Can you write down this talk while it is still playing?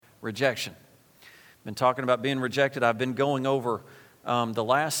rejection. Been talking about being rejected. I've been going over the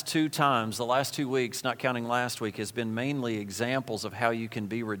last 2 weeks, not counting last week, has been mainly examples of how you can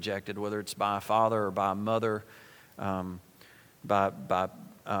be rejected, whether it's by a father or by a mother, by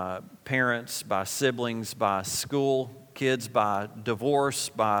parents, by siblings, by school kids, by divorce,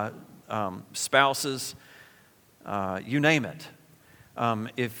 by spouses, you name it.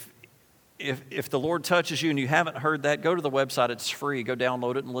 If the Lord touches you and you haven't heard that, go to the website. It's free. Go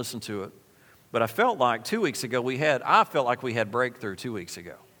download it and listen to it. But I felt like 2 weeks ago we had breakthrough 2 weeks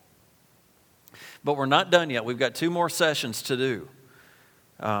ago. But we're not done yet. We've got 2 more sessions to do.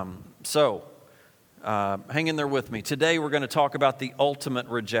 So hang in there with me. Today we're going to talk about the ultimate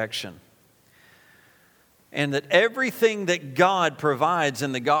rejection. And that everything that God provides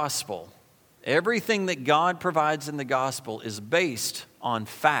in the gospel, is based on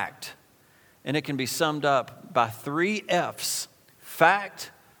fact. And it can be summed up by 3 F's: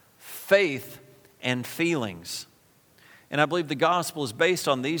 fact, faith, and feelings. And I believe the gospel is based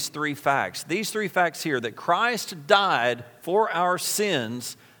on these 3 facts. These 3 facts here: that Christ died for our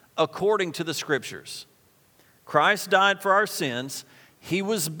sins according to the Scriptures. Christ died for our sins. He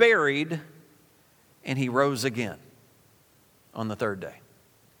was buried, and He rose again on the 3rd day.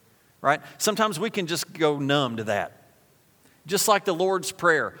 Right? Sometimes we can just go numb to that. Just like the Lord's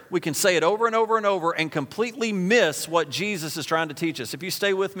Prayer. We can say it over and over and over and completely miss what Jesus is trying to teach us. If you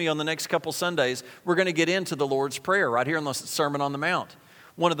stay with me on the next couple Sundays, we're going to get into the Lord's Prayer right here in the Sermon on the Mount.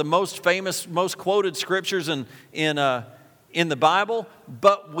 One of the most famous, most quoted scriptures in the Bible,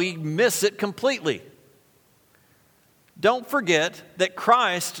 but we miss it completely. Don't forget that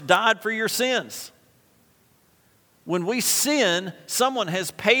Christ died for your sins. When we sin, someone has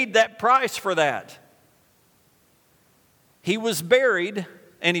paid that price for that. He was buried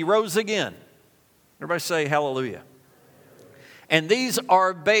and He rose again. Everybody say hallelujah. And these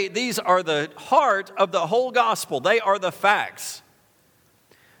are the heart of the whole gospel. They are the facts.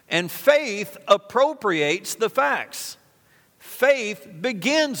 And faith appropriates the facts. Faith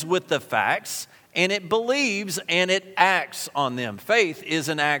begins with the facts, and it believes and it acts on them. Faith is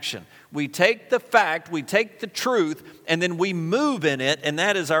an action. We take the fact, we take the truth, and then we move in it, and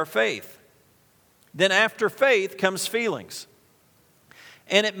that is our faith. Then after faith comes feelings.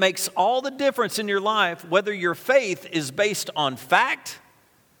 And it makes all the difference in your life whether your faith is based on fact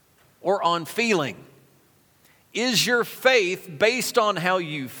or on feeling. Is your faith based on how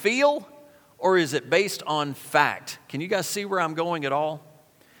you feel, or is it based on fact? Can you guys see where I'm going at all?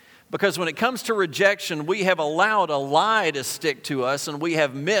 Because when it comes to rejection, we have allowed a lie to stick to us, and we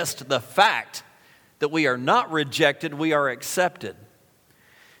have missed the fact that we are not rejected, we are accepted.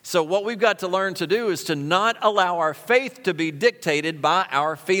 So what we've got to learn to do is to not allow our faith to be dictated by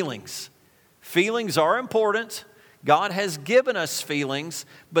our feelings. Feelings are important. God has given us feelings,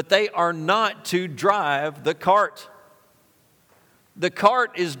 but they are not to drive the cart. The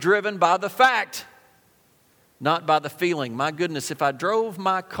cart is driven by the fact, not by the feeling. My goodness, if I drove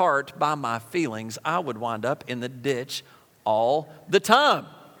my cart by my feelings, I would wind up in the ditch all the time.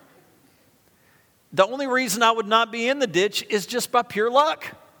 The only reason I would not be in the ditch is just by pure luck.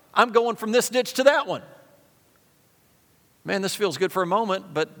 I'm going from this ditch to that one. Man, this feels good for a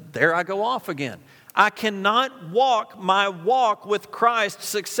moment, but there I go off again. I cannot walk my walk with Christ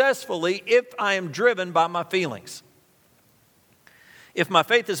successfully if I am driven by my feelings. If my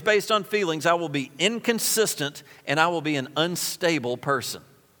faith is based on feelings, I will be inconsistent and I will be an unstable person.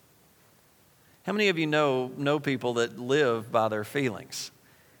 How many of you know people that live by their feelings?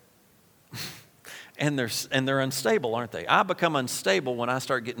 And they're unstable, aren't they? I become unstable when I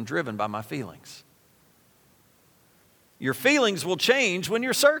start getting driven by my feelings. Your feelings will change when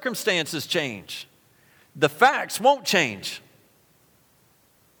your circumstances change. The facts won't change.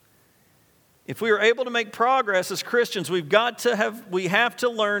 If we are able to make progress as Christians, we have to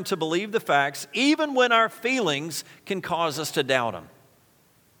learn to believe the facts, even when our feelings can cause us to doubt them.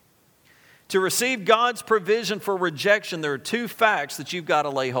 To receive God's provision for rejection, there are 2 facts that you've got to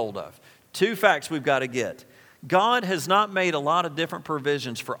lay hold of. 2 facts we've got to get. God has not made a lot of different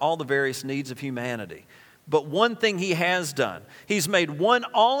provisions for all the various needs of humanity. But one thing He has done, He's made one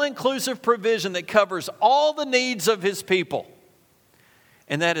all-inclusive provision that covers all the needs of His people.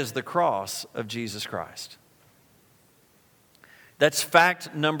 And that is the cross of Jesus Christ. That's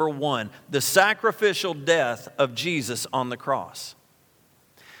fact number 1, the sacrificial death of Jesus on the cross.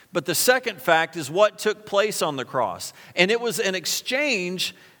 But the second fact is what took place on the cross. And it was an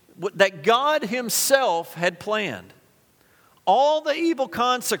exchange that God Himself had planned. All the evil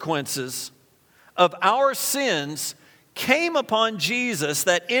consequences of our sins came upon Jesus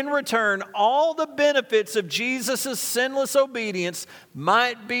that in return all the benefits of Jesus' sinless obedience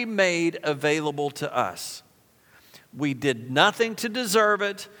might be made available to us. We did nothing to deserve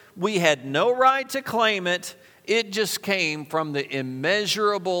it. We had no right to claim it. It just came from the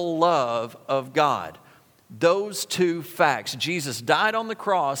immeasurable love of God. Those two facts. Jesus died on the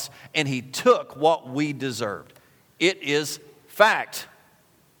cross and he took what we deserved. It is fact.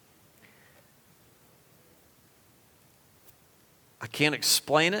 I can't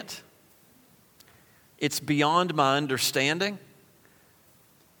explain it. It's beyond my understanding.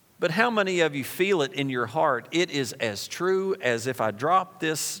 But how many of you feel it in your heart? It is as true as if I drop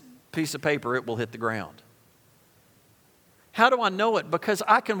this piece of paper, it will hit the ground. How do I know it? Because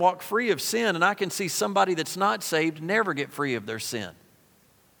I can walk free of sin and I can see somebody that's not saved never get free of their sin.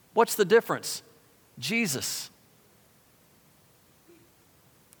 What's the difference? Jesus.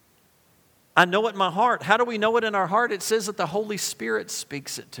 I know it in my heart. How do we know it in our heart? It says that the Holy Spirit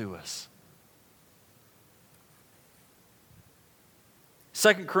speaks it to us.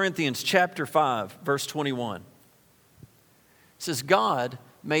 2 Corinthians chapter 5, verse 21. It says, God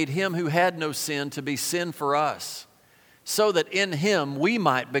made him who had no sin to be sin for us, so that in him we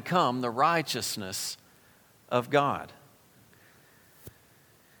might become the righteousness of God.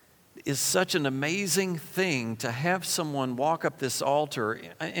 It is such an amazing thing to have someone walk up this altar,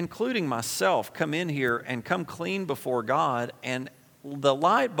 including myself, come in here and come clean before God, and the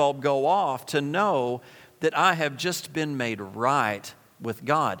light bulb go off to know that I have just been made right with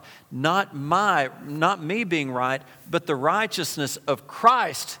God. Not me being right, but the righteousness of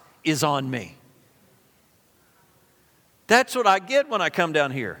Christ is on me. That's what I get when I come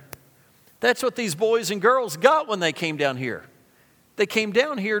down here. That's what these boys and girls got when they came down here. They came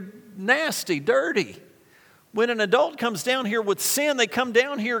down here nasty, dirty. When an adult comes down here with sin, they come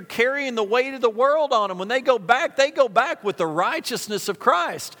down here carrying the weight of the world on them. When they go back with the righteousness of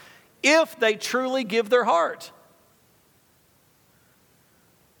Christ, if they truly give their heart.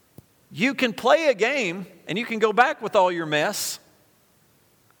 You can play a game and you can go back with all your mess.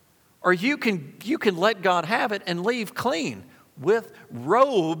 Or you can let God have it and leave clean, with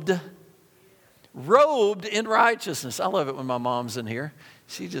robed in righteousness. I love it when my mom's in here.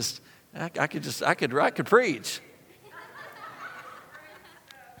 She just, I could preach.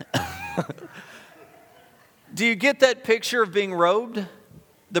 Do you get that picture of being robed?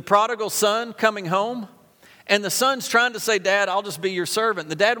 The prodigal son coming home, and the son's trying to say, Dad, I'll just be your servant.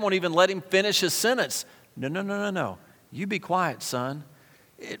 And the dad won't even let him finish his sentence. No. You be quiet, son.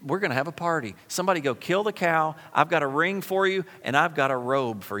 We're going to have a party. Somebody go kill the cow. I've got a ring for you, and I've got a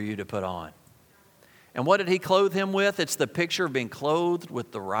robe for you to put on. And what did he clothe him with? It's the picture of being clothed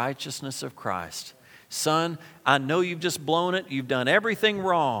with the righteousness of Christ. Son, I know you've just blown it. You've done everything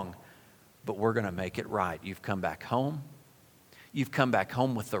wrong, but we're going to make it right. You've come back home. You've come back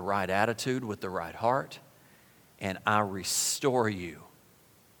home with the right attitude, with the right heart, and I restore you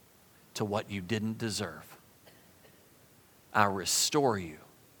to what you didn't deserve. I restore you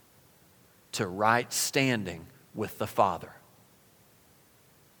to right standing with the Father.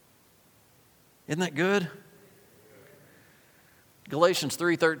 Isn't that good? Galatians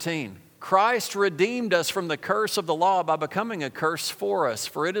 3:13. Christ redeemed us from the curse of the law by becoming a curse for us.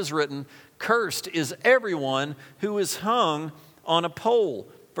 For it is written, cursed is everyone who is hung on a pole.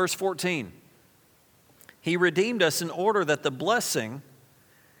 Verse 14. He redeemed us in order that the blessing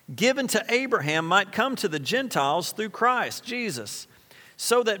given to Abraham might come to the Gentiles through Christ Jesus,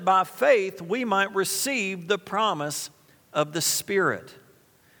 so that by faith we might receive the promise of the Spirit.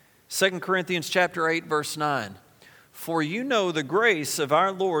 2 Corinthians chapter 8, verse 9. For you know the grace of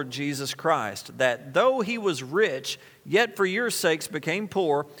our Lord Jesus Christ, that though he was rich, yet for your sakes became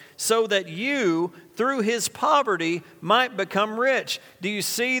poor, so that you, through his poverty, might become rich. Do you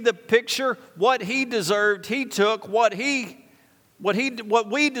see the picture? What he deserved, he took. What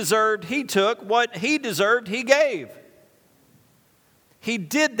we deserved, he took. What he deserved, he gave. He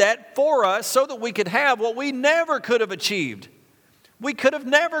did that for us so that we could have what we never could have achieved. We could have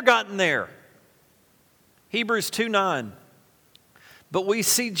never gotten there. Hebrews 2:9. But we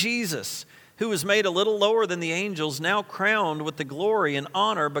see Jesus, who was made a little lower than the angels, now crowned with the glory and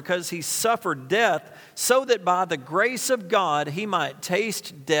honor because he suffered death, so that by the grace of God he might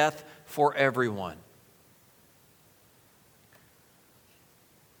taste death for everyone.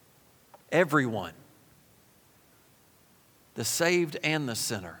 Everyone. The saved and the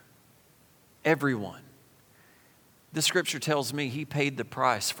sinner. Everyone. The scripture tells me he paid the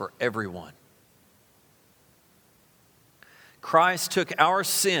price for everyone. Christ took our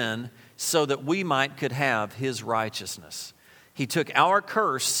sin so that we could have his righteousness. He took our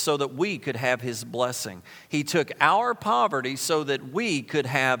curse so that we could have His blessing. He took our poverty so that we could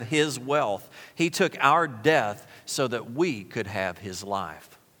have His wealth. He took our death so that we could have His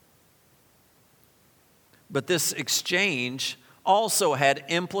life. But this exchange also had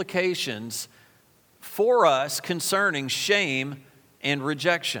implications for us concerning shame and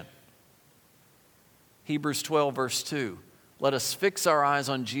rejection. Hebrews 12, verse 2. Let us fix our eyes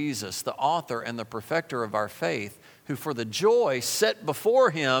on Jesus, the author and the perfecter of our faith, who for the joy set before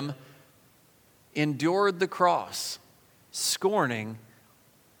Him endured the cross, scorning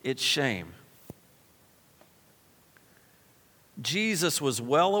its shame. Jesus was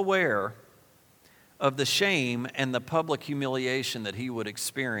well aware of the shame and the public humiliation that He would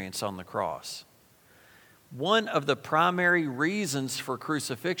experience on the cross. One of the primary reasons for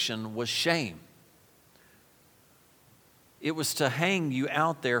crucifixion was shame. It was to hang you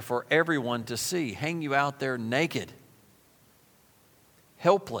out there for everyone to see, hang you out there naked,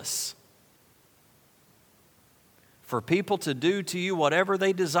 helpless, for people to do to you whatever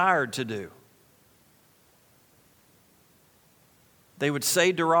they desired to do. They would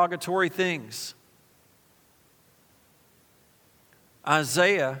say derogatory things.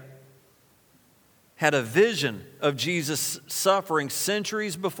 Isaiah had a vision of Jesus' suffering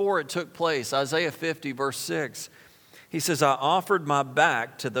centuries before it took place. Isaiah 50, verse 6. He says, I offered my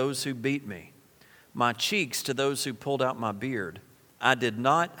back to those who beat me, my cheeks to those who pulled out my beard. I did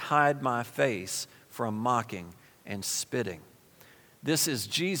not hide my face from mocking and spitting. This is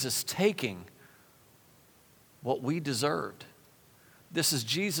Jesus taking what we deserved. This is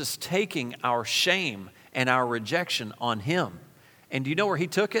Jesus taking our shame and our rejection on Him. And do you know where He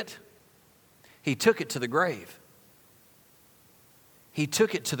took it? He took it to the grave. He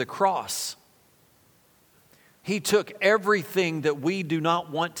took it to the cross. He took everything that we do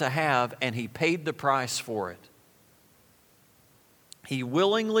not want to have, and He paid the price for it. He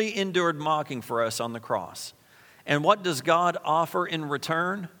willingly endured mocking for us on the cross. And what does God offer in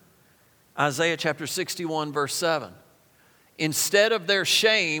return? Isaiah chapter 61, verse 7. Instead of their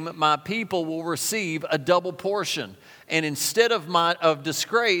shame, my people will receive a double portion. And instead of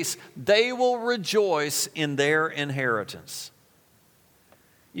disgrace, they will rejoice in their inheritance.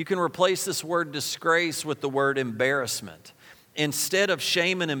 You can replace this word disgrace with the word embarrassment. Instead of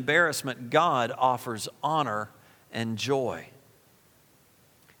shame and embarrassment, God offers honor and joy.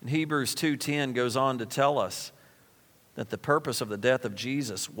 And Hebrews 2:10 goes on to tell us that the purpose of the death of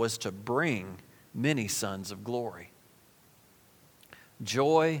Jesus was to bring many sons of glory.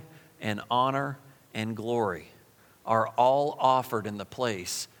 Joy and honor and glory are all offered in the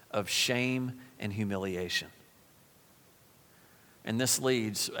place of shame and humiliation. And this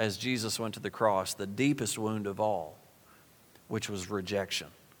leads, as Jesus went to the cross, the deepest wound of all, which was rejection.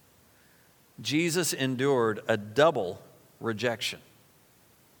 Jesus endured a double rejection.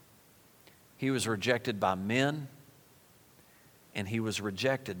 He was rejected by men, and He was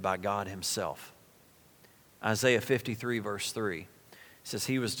rejected by God Himself. Isaiah 53, verse 3 says,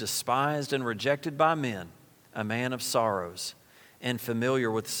 He was despised and rejected by men, a man of sorrows and familiar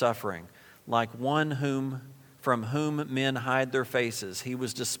with suffering, like one from whom men hide their faces. He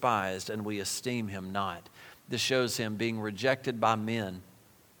was despised, and we esteem Him not. This shows Him being rejected by men.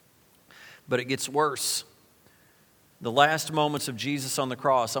 But it gets worse. The last moments of Jesus on the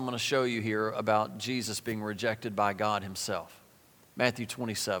cross, I'm going to show you here about Jesus being rejected by God Himself. Matthew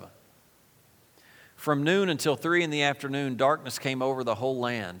 27. From noon until 3 in the afternoon, darkness came over the whole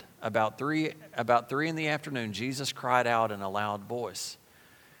land. About 3 in the afternoon, Jesus cried out in a loud voice,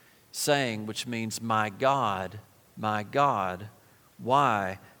 saying, which means, my God,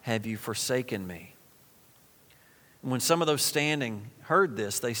 why have you forsaken me? And when some of those standing heard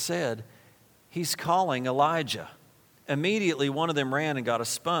this, they said, He's calling Elijah. Immediately one of them ran and got a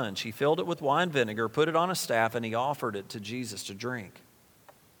sponge. He filled it with wine vinegar, put it on a staff, and he offered it to Jesus to drink.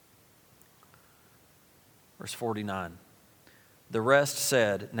 Verse 49. The rest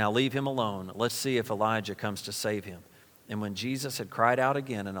said, now leave him alone. Let's see if Elijah comes to save him. And when Jesus had cried out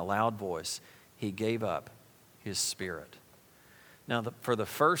again in a loud voice, He gave up His spirit. Now, for the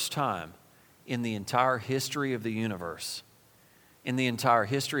first time in the entire history of the universe, in the entire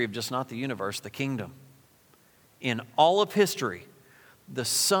history of just not the universe, the kingdom, in all of history, the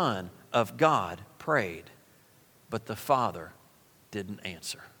Son of God prayed, but the Father didn't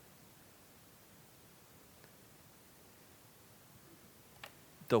answer.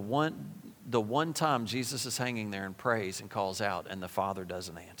 The one time Jesus is hanging there and prays and calls out, and the Father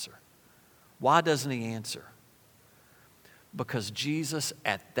doesn't answer. Why doesn't He answer? Because Jesus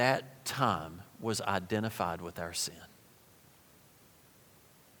at that time was identified with our sin.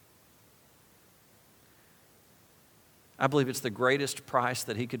 I believe it's the greatest price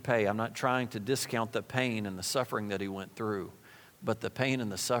that he could pay. I'm not trying to discount the pain and the suffering that he went through, but the pain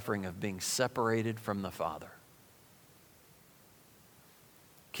and the suffering of being separated from the Father.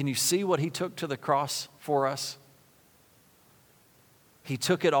 Can you see what he took to the cross for us? He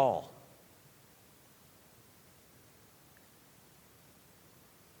took it all.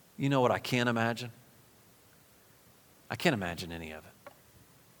 You know what I can't imagine? I can't imagine any of it.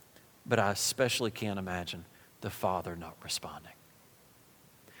 But I especially can't imagine the Father not responding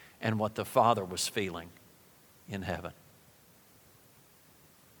and what the Father was feeling in heaven.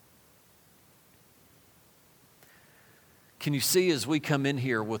 Can you see, as we come in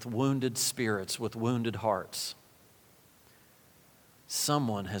here with wounded spirits, with wounded hearts,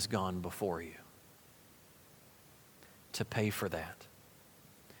 someone has gone before you to pay for that.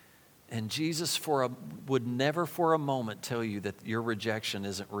 And Jesus would never for a moment tell you that your rejection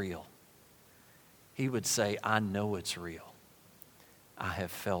isn't real. He would say, I know it's real. I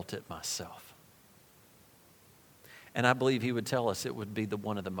have felt it myself. And I believe he would tell us it would be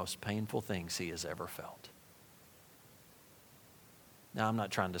one of the most painful things he has ever felt. Now, I'm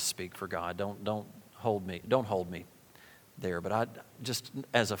not trying to speak for God. Don't hold me there. But I just,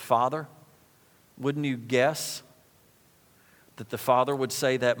 as a father, wouldn't you guess that the Father would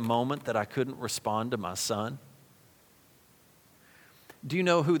say that moment that I couldn't respond to my son? Do you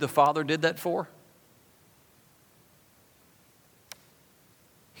know who the Father did that for?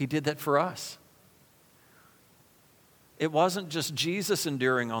 He did that for us. It wasn't just Jesus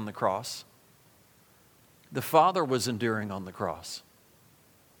enduring on the cross. The Father was enduring on the cross.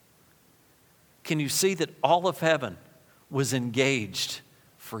 Can you see that all of heaven was engaged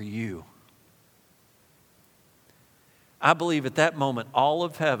for you? I believe at that moment, all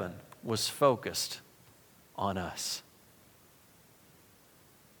of heaven was focused on us.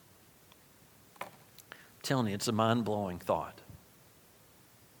 I'm telling you, it's a mind-blowing thought.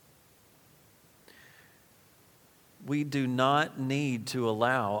 We do not need to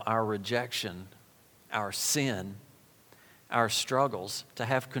allow our rejection, our sin, our struggles to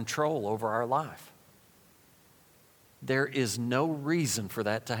have control over our life. There is no reason for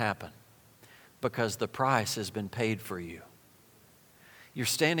that to happen because the price has been paid for you. You're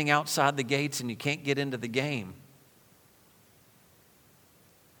standing outside the gates and you can't get into the game.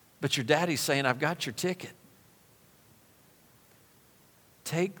 But your daddy's saying, I've got your ticket.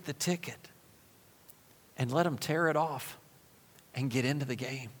 Take the ticket and let them tear it off and get into the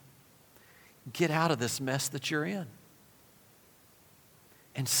game. Get out of this mess that you're in.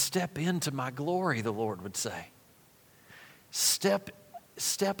 And step into my glory, the Lord would say. Step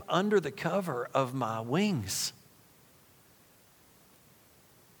under the cover of my wings.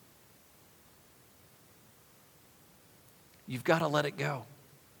 You've got to let it go.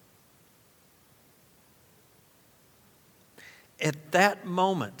 At that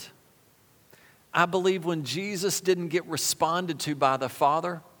moment, I believe when Jesus didn't get responded to by the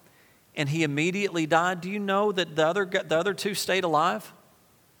Father and he immediately died, do you know that the other two stayed alive?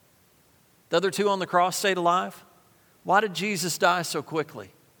 The other two on the cross stayed alive? Why did Jesus die so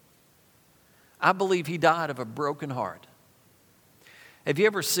quickly? I believe he died of a broken heart. Have you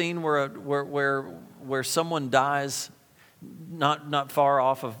ever seen where someone dies not far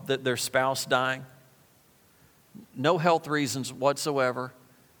off of their spouse dying? No health reasons whatsoever.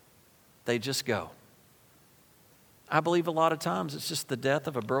 They just go. I believe a lot of times it's just the death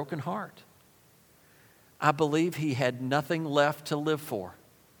of a broken heart. I believe he had nothing left to live for.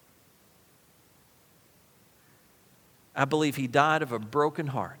 I believe he died of a broken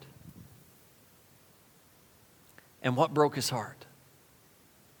heart. And what broke his heart?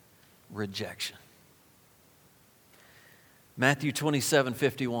 Rejection. Matthew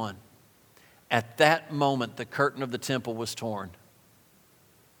 27:51. At that moment, the curtain of the temple was torn.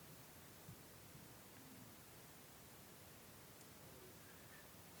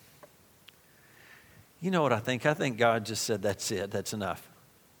 You know what I think? I think God just said, that's it, that's enough.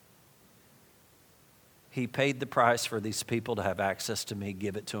 He paid the price for these people to have access to me.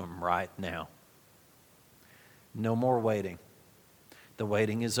 Give it to them right now. No more waiting. The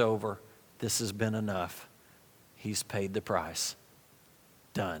waiting is over. This has been enough. He's paid the price.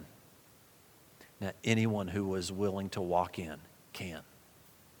 Done. Now, anyone who was willing to walk in can.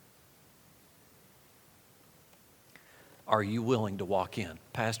 Are you willing to walk in?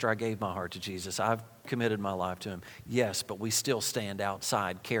 Pastor, I gave my heart to Jesus. I've committed my life to him. Yes, but we still stand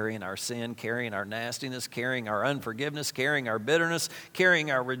outside carrying our sin, carrying our nastiness, carrying our unforgiveness, carrying our bitterness, carrying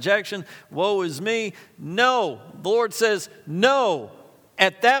our rejection. Woe is me. No. The Lord says, no.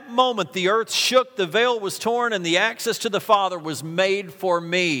 At that moment, the earth shook, the veil was torn, and the access to the Father was made for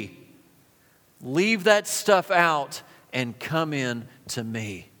me. Leave that stuff out and come in to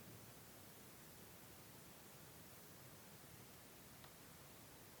me.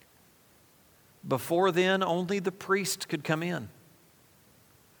 Before then, only the priest could come in.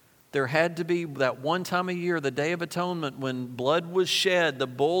 There had to be that one time a year, the Day of Atonement, when blood was shed, the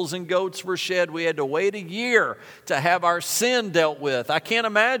bulls and goats were shed. We had to wait a year to have our sin dealt with. I can't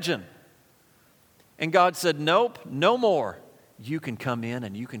imagine. And God said, nope, no more. You can come in,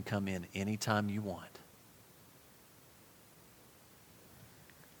 and you can come in anytime you want.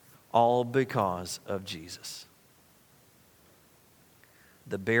 All because of Jesus.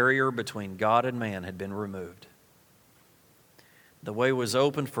 The barrier between God and man had been removed. The way was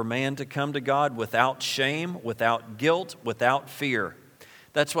opened for man to come to God without shame, without guilt, without fear.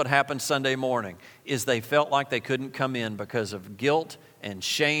 That's what happened Sunday morning, is they felt like they couldn't come in because of guilt and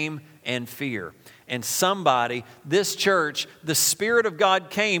shame and fear. And somebody, this church, the Spirit of God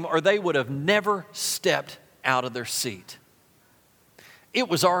came, or they would have never stepped out of their seat. It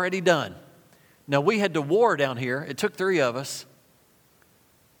was already done. Now, we had to war down here. It took 3 of us.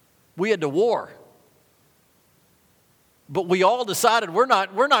 We had to war. But we all decided we're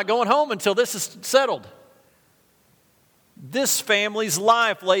not going home until this is settled. This family's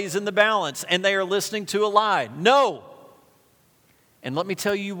life lays in the balance, and they are listening to a lie. No. And let me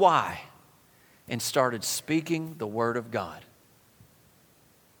tell you why. And started speaking the word of God.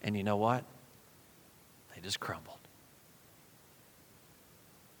 And you know what? They just crumbled.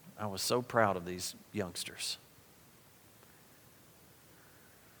 I was so proud of these youngsters.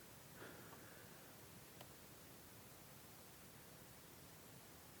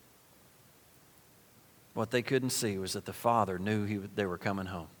 What they couldn't see was that the Father knew they were coming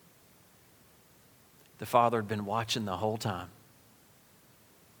home. The Father had been watching the whole time.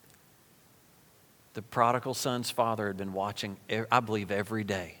 The prodigal son's father had been watching, I believe, every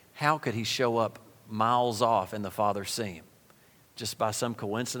day. How could he show up miles off and the Father see him? Just by some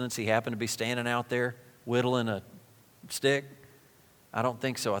coincidence, he happened to be standing out there whittling a stick? I don't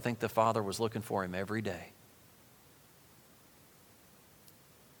think so. I think the Father was looking for him every day.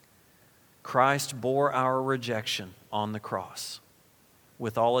 Christ bore our rejection on the cross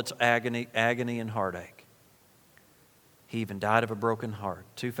with all its agony and heartache. He even died of a broken heart.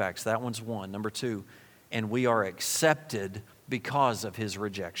 2 facts. That one's one. Number 2, and we are accepted because of his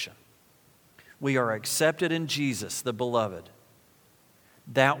rejection. We are accepted in Jesus, the beloved.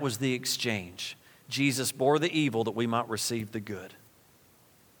 That was the exchange. Jesus bore the evil that we might receive the good.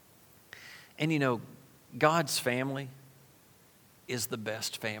 And you know, God's family is the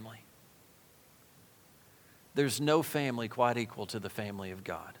best family. There's no family quite equal to the family of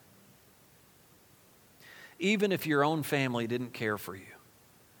God. Even if your own family didn't care for you,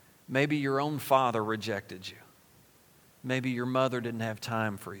 maybe your own father rejected you, maybe your mother didn't have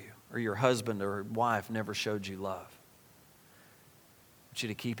time for you, or your husband or wife never showed you love. I want you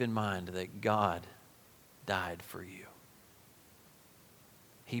to keep in mind that God died for you.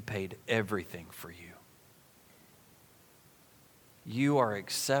 He paid everything for you. You are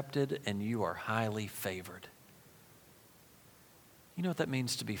accepted and you are highly favored. You know what that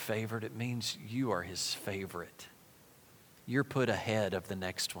means to be favored? It means you are his favorite. You're put ahead of the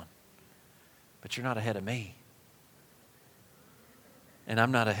next one. But you're not ahead of me. And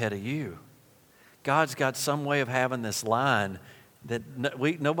I'm not ahead of you. God's got some way of having this line that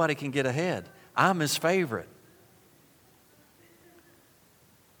nobody can get ahead. I'm his favorite.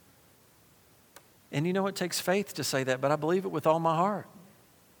 And you know, it takes faith to say that, but I believe it with all my heart.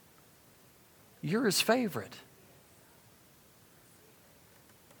 You're his favorite.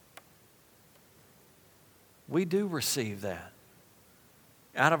 We do receive that.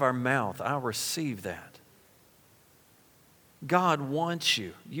 Out of our mouth, I receive that. God wants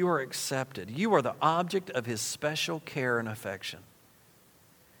you. You are accepted. You are the object of his special care and affection.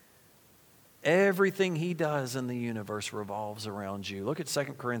 Everything he does in the universe revolves around you. Look at 2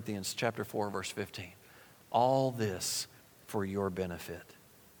 Corinthians chapter 4, verse 15. All this for your benefit.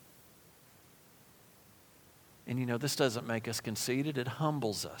 And you know, this doesn't make us conceited. It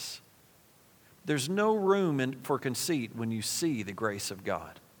humbles us. There's no room for conceit when you see the grace of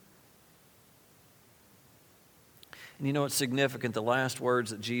God. And you know what's significant? The last words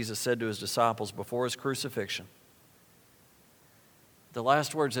that Jesus said to his disciples before his crucifixion. The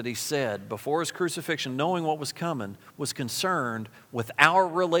last words that he said before his crucifixion, knowing what was coming, was concerned with our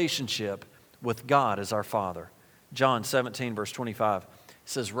relationship with God as our Father. John 17, verse 25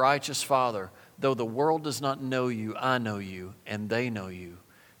 says, Righteous Father, though the world does not know you, I know you, and they know you,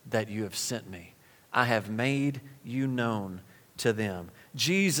 that you have sent me. I have made you known to them.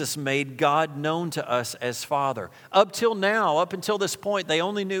 Jesus made God known to us as Father. Up until this point, they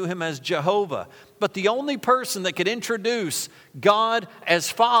only knew Him as Jehovah. But the only person that could introduce God as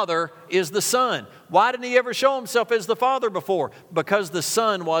Father is the Son. Why didn't He ever show Himself as the Father before? Because the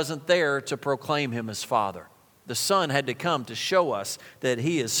Son wasn't there to proclaim Him as Father. The Son had to come to show us that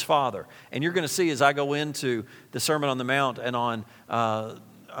He is Father. And you're going to see as I go into the Sermon on the Mount and on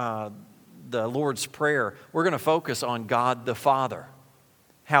the Lord's Prayer, we're going to focus on God the Father.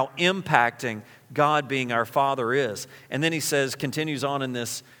 How impacting God being our Father is. And then He says, continues on in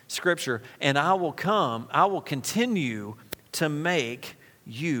this scripture, and I will continue to make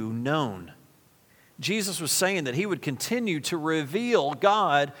you known. Jesus was saying that He would continue to reveal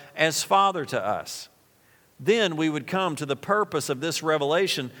God as Father to us. Then we would come to the purpose of this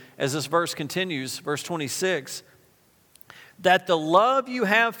revelation as this verse continues, verse 26, that the love you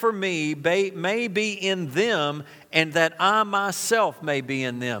have for me may be in them, and that I myself may be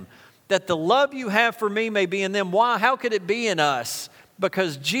in them. That the love you have for me may be in them. Why? How could it be in us?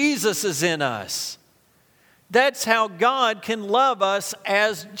 Because Jesus is in us. That's how God can love us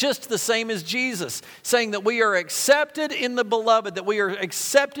as just the same as Jesus, saying that we are accepted in the beloved, that we are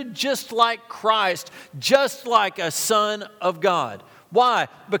accepted just like Christ, just like a son of God. Why?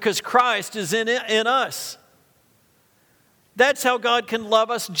 Because Christ is in us. That's how God can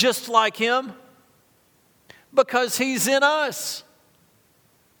love us just like Him, because He's in us.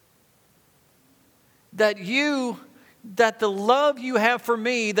 That the love you have for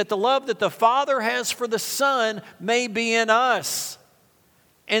me, that the love that the Father has for the Son may be in us.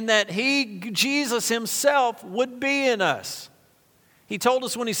 And that Jesus Himself would be in us. He told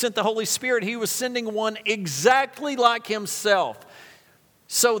us when He sent the Holy Spirit, He was sending one exactly like Himself,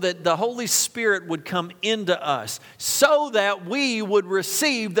 so that the Holy Spirit would come into us, so that we would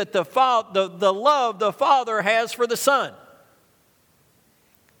receive that the love the Father has for the Son.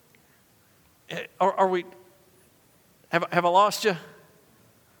 Are we? Have I lost you?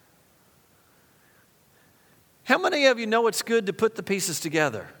 How many of you know it's good to put the pieces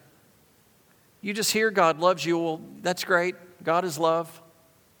together? You just hear God loves you. Well, that's great. God is love.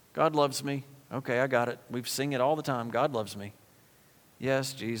 God loves me. Okay, I got it. We sing it all the time. God loves me.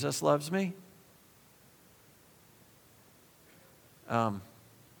 Yes, Jesus loves me.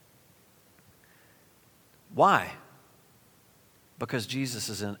 Why? Because Jesus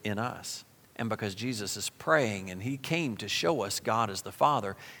is in us. And because Jesus is praying, and He came to show us God as the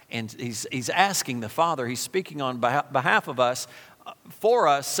Father. And He's asking the Father, He's speaking on behalf of us, for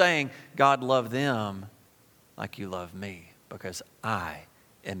us, saying, God, love them like you love me, because I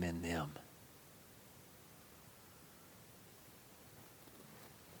am in them.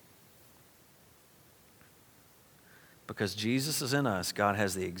 Because Jesus is in us, God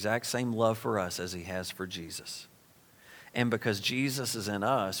has the exact same love for us as He has for Jesus. And because Jesus is in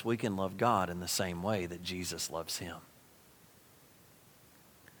us, we can love God in the same way that Jesus loves Him.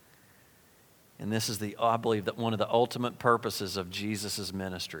 And this is I believe that one of the ultimate purposes of Jesus'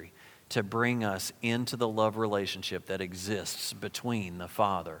 ministry, to bring us into the love relationship that exists between the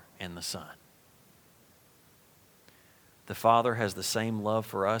Father and the Son. The Father has the same love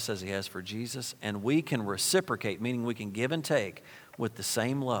for us as He has for Jesus, and we can reciprocate, meaning we can give and take with the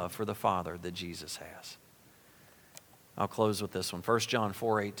same love for the Father that Jesus has. I'll close with this one. 1 John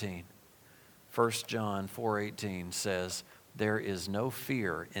 4:18. 1 John 4:18 says, there is no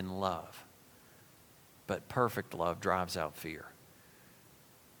fear in love, but perfect love drives out fear.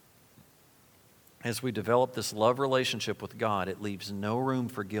 As we develop this love relationship with God, it leaves no room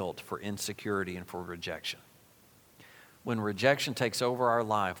for guilt, for insecurity, and for rejection. When rejection takes over our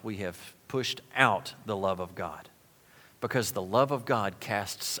life, we have pushed out the love of God, because the love of God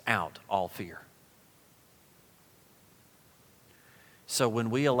casts out all fear. So when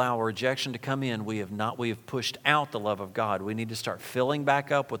we allow rejection to come in, we have pushed out the love of God. We need to start filling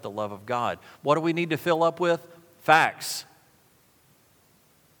back up with the love of God. What do we need to fill up with? Facts.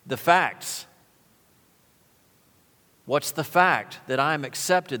 The facts. What's the fact? That I'm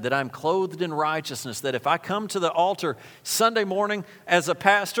accepted, that I'm clothed in righteousness, that if I come to the altar Sunday morning as a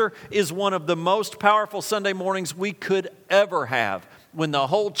pastor is one of the most powerful Sunday mornings we could ever have, when the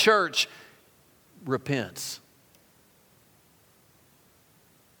whole church repents.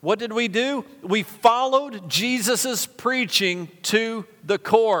 What did we do? We followed Jesus' preaching to the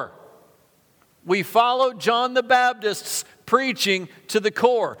core. We followed John the Baptist's preaching to the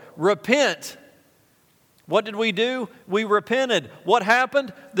core. Repent. What did we do? We repented. What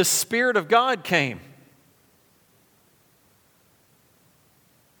happened? The Spirit of God came.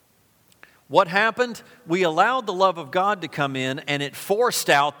 What happened? We allowed the love of God to come in, and it forced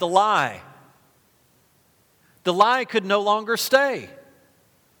out the lie. The lie could no longer stay.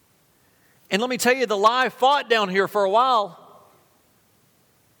 And let me tell you, the lie fought down here for a while.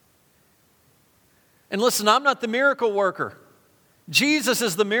 And listen, I'm not the miracle worker. Jesus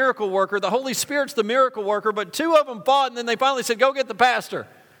is the miracle worker. The Holy Spirit's the miracle worker. But two of them fought, and then they finally said, go get the pastor.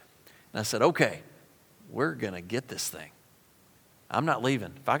 And I said, okay, we're going to get this thing. I'm not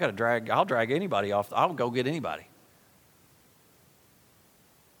leaving. If I got to drag, I'll drag anybody off. I'll go get anybody.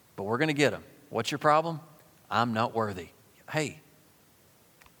 But we're going to get him. What's your problem? I'm not worthy. Hey,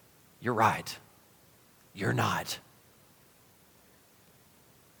 you're right. You're not.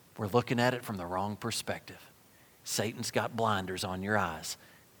 We're looking at it from the wrong perspective. Satan's got blinders on your eyes.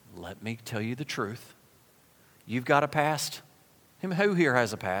 Let me tell you the truth. You've got a past. Who here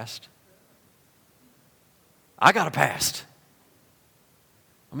has a past? I got a past.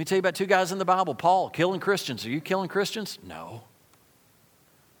 Let me tell you about two guys in the Bible. Paul, killing Christians. Are you killing Christians? No.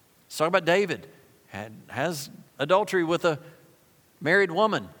 Let's talk about David. Has adultery with a married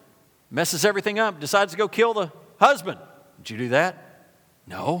woman. Messes everything up. Decides to go kill the husband. Did you do that?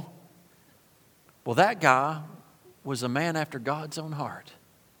 No. Well, that guy was a man after God's own heart.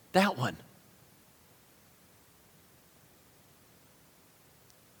 That one.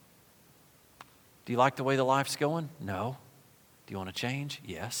 Do you like the way the life's going? No. Do you want to change?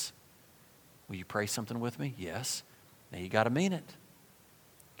 Yes. Will you pray something with me? Yes. Now you got to mean it.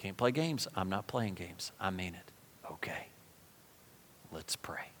 Can't play games. I'm not playing games. I mean it. Okay. Let's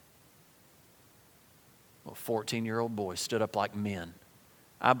pray. Well, 14-year-old boy stood up like men.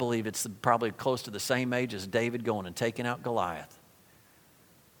 I believe it's probably close to the same age as David going and taking out Goliath.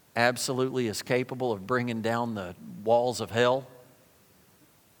 Absolutely as capable of bringing down the walls of hell.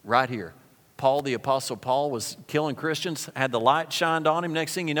 Right here. Paul, the Apostle Paul, was killing Christians, had the light shined on him.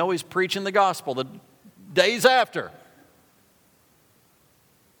 Next thing you know, he's preaching the gospel the days after.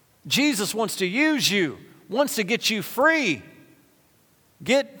 Jesus wants to use you, wants to get you free.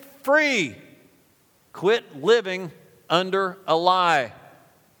 Get free. Quit living under a lie.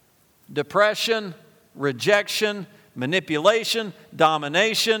 Depression, rejection, manipulation,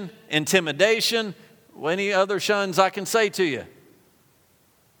 domination, intimidation, any other shuns I can say to you.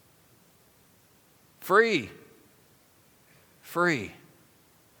 Free. Free.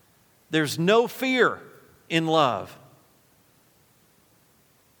 There's no fear in love.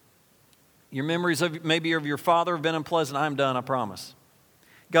 Your memories of maybe of your father have been unpleasant. I'm done, I promise.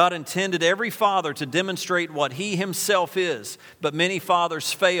 God intended every father to demonstrate what he himself is, but many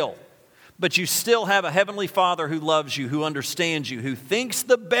fathers fail. But you still have a heavenly Father who loves you, who understands you, who thinks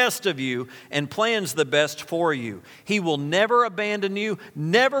the best of you and plans the best for you. He will never abandon you,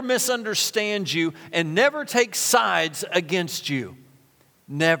 never misunderstand you, and never take sides against you.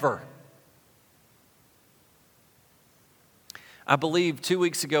 Never. I believe 2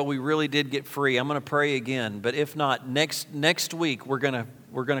 weeks ago we really did get free. I'm going to pray again, but if not, next week we're going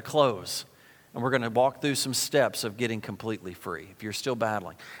to close. And we're going to walk through some steps of getting completely free if you're still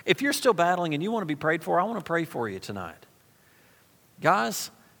battling. If you're still battling and you want to be prayed for, I want to pray for you tonight.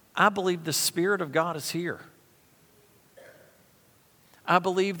 Guys, I believe the Spirit of God is here. I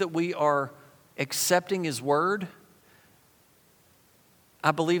believe that we are accepting His Word.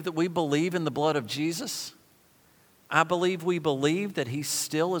 I believe that we believe in the blood of Jesus. I believe we believe that He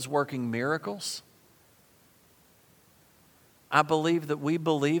still is working miracles. I believe that we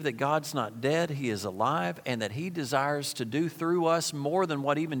believe that God's not dead, He is alive, and that He desires to do through us more than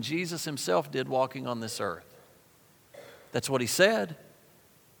what even Jesus Himself did walking on this earth. That's what He said.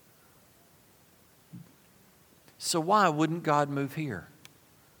 So why wouldn't God move here?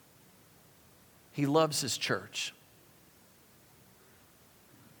 He loves His church.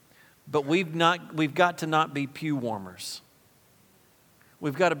 But we've got to not be pew warmers.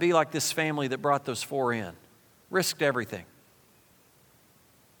 We've got to be like this family that brought those 4 in. Risked everything.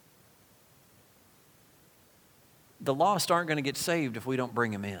 The lost aren't going to get saved if we don't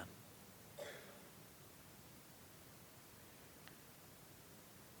bring them in.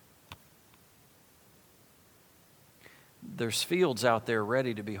 There's fields out there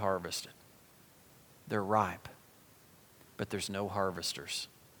ready to be harvested. They're ripe, but there's no harvesters.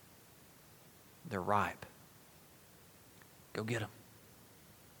 They're ripe. Go get them.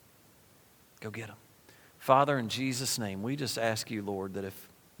 Go get them. Father, in Jesus' name, we just ask you, Lord, that if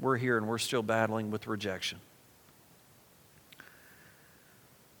we're here and we're still battling with rejection,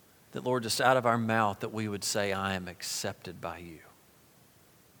 that, Lord, just out of our mouth that we would say, I am accepted by you.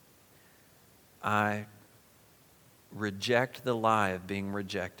 I reject the lie of being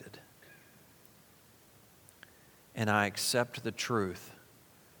rejected. And I accept the truth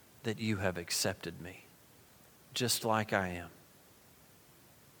that you have accepted me, just like I am.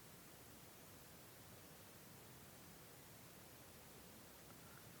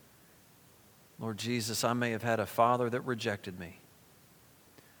 Lord Jesus, I may have had a father that rejected me.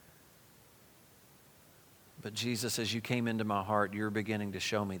 But Jesus, as you came into my heart, you're beginning to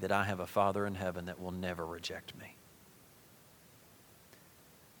show me that I have a Father in heaven that will never reject me.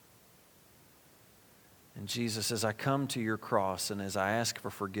 And Jesus, as I come to your cross and as I ask for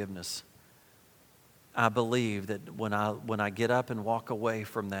forgiveness, I believe that when I get up and walk away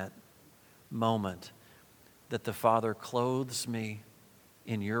from that moment, that the Father clothes me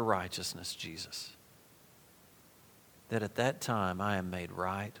in your righteousness, Jesus. That at that time I am made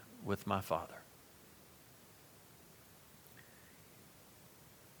right with my Father.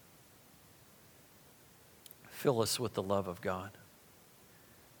 Fill us with the love of God.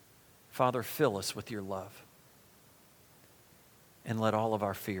 Father, fill us with your love. And let all of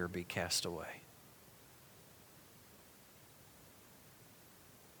our fear be cast away.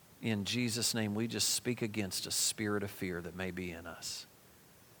 In Jesus' name, we just speak against a spirit of fear that may be in us.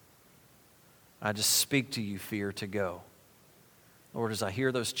 I just speak to you, fear, to go. Lord, as I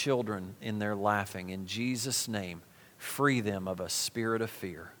hear those children in there laughing, in Jesus' name, free them of a spirit of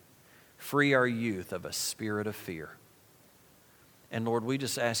fear. Free our youth of a spirit of fear. And Lord, we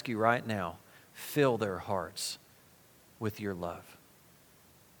just ask you right now, fill their hearts with your love.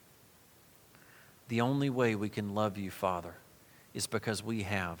 The only way we can love you, Father, is because we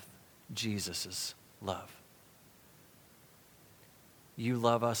have Jesus' love. You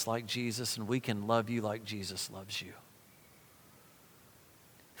love us like Jesus, and we can love you like Jesus loves you.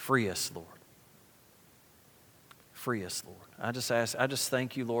 Free us, Lord. Free us, Lord. I just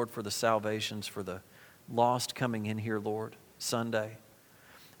thank you, Lord, for the salvations, for the lost coming in here, Lord, Sunday.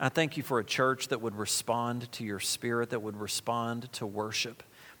 I thank you for a church that would respond to your Spirit, that would respond to worship,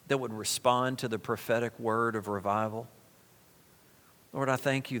 that would respond to the prophetic word of revival. Lord, I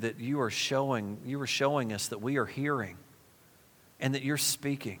thank you that you are showing us that we are hearing and that you're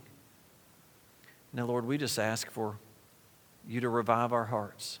speaking. Now, Lord, we just ask for you to revive our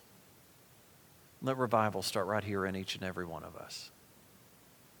hearts. Let revival start right here in each and every one of us.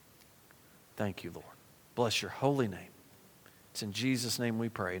 Thank you, Lord. Bless your holy name. It's in Jesus' name we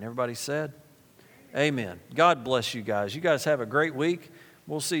pray. And everybody said, amen. God bless you guys. You guys have a great week.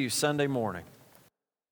 We'll see you Sunday morning.